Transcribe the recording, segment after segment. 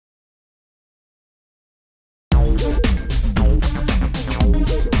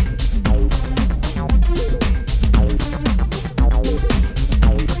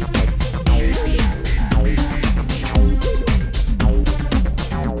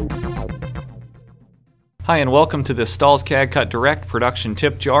Hi and welcome to this Stahl's CAD-CUT Direct production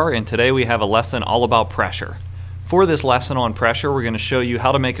tip jar, and today we have a lesson all about pressure. For this lesson on pressure, we're going to show you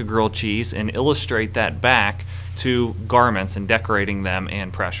how to make a grilled cheese and illustrate that back to garments and decorating them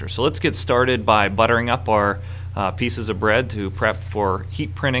and pressure. So let's get started by buttering up our pieces of bread to prep for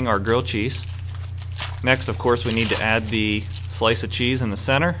heat printing our grilled cheese. Next, of course, we need to add the slice of cheese in the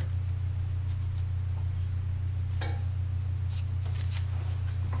center.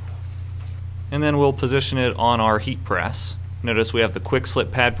 And then we'll position it on our heat press. Notice we have the quick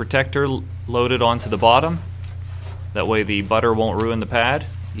slip pad protector loaded onto the bottom. That way the butter won't ruin the pad.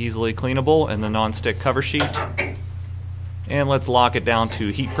 Easily cleanable, and the non-stick cover sheet. And let's lock it down to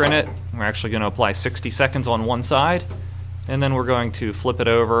heat print it. We're actually going to apply 60 seconds on one side, and then we're going to flip it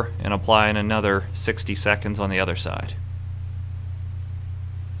over and apply in another 60 seconds on the other side.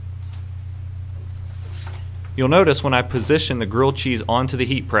 You'll notice when I position the grilled cheese onto the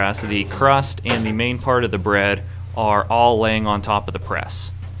heat press, the crust and the main part of the bread are all laying on top of the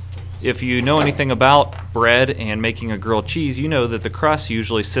press. If you know anything about bread and making a grilled cheese, you know that the crust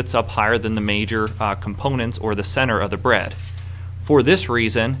usually sits up higher than the major components or the center of the bread. For this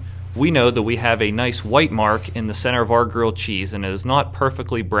reason, we know that we have a nice white mark in the center of our grilled cheese, and it is not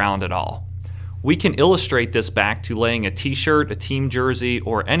perfectly browned at all. We can illustrate this back to laying a t-shirt, a team jersey,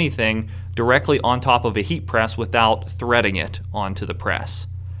 or anything directly on top of a heat press without threading it onto the press.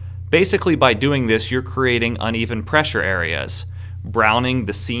 Basically, by doing this, you're creating uneven pressure areas, browning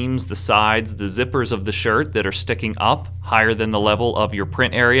the seams, the sides, the zippers of the shirt that are sticking up higher than the level of your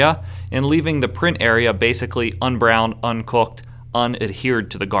print area, and leaving the print area basically unbrowned, uncooked,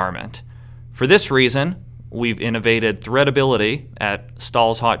 unadhered to the garment. For this reason, we've innovated threadability at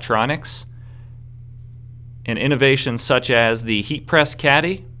Stahl's Hottronics, and innovations such as the heat press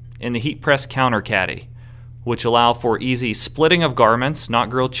caddy and the heat press counter caddy, which allow for easy splitting of garments,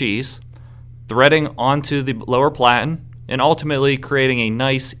 not grilled cheese, threading onto the lower platen, and ultimately creating a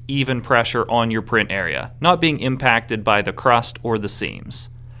nice even pressure on your print area, not being impacted by the crust or the seams.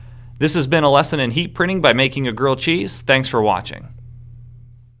 This has been a lesson in heat printing by making a grilled cheese. Thanks for watching.